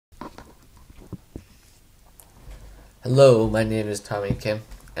Hello, my name is Tommy Kim,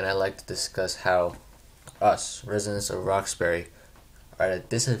 and I'd like to discuss how us, residents of Roxbury, are at a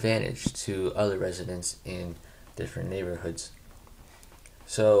disadvantage to other residents in different neighborhoods.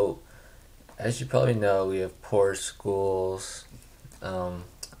 So, as you probably know, we have poor schools, um,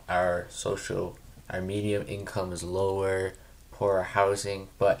 our social, our medium income is lower, poorer housing,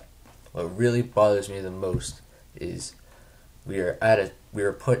 but what really bothers me the most is we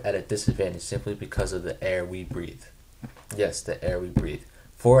are put at a disadvantage simply because of the air we breathe. Yes, the air we breathe.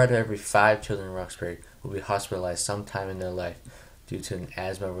 4 out of every 5 children in Roxbury will be hospitalized sometime in their life due to an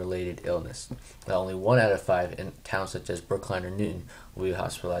asthma-related illness. Now, only 1 out of 5 in towns such as Brookline or Newton will be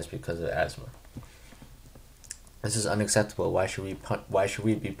hospitalized because of asthma. This is unacceptable. Why should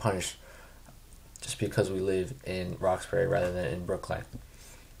we be punished just because we live in Roxbury rather than in Brookline?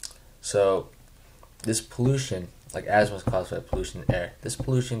 So, this pollution, like asthma, is caused by pollution in the air. This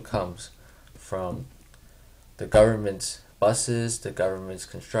pollution comes from the government's buses, the government's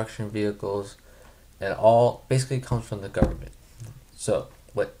construction vehicles, and all basically comes from the government. So,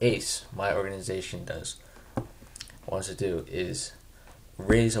 what ACE, my organization, wants to do is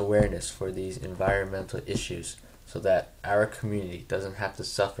raise awareness for these environmental issues so that our community doesn't have to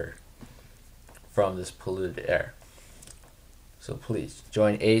suffer from this polluted air. So please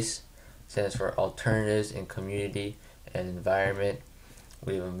join ACE, stands for Alternatives in Community and Environment.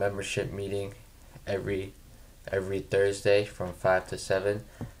 We have a membership meeting every Thursday from 5 to 7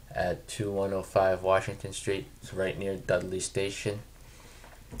 at 2105 Washington Street. It's right near Dudley Station.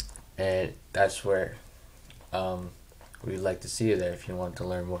 And that's where we'd like to see you there if you want to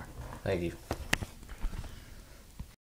learn more. Thank you.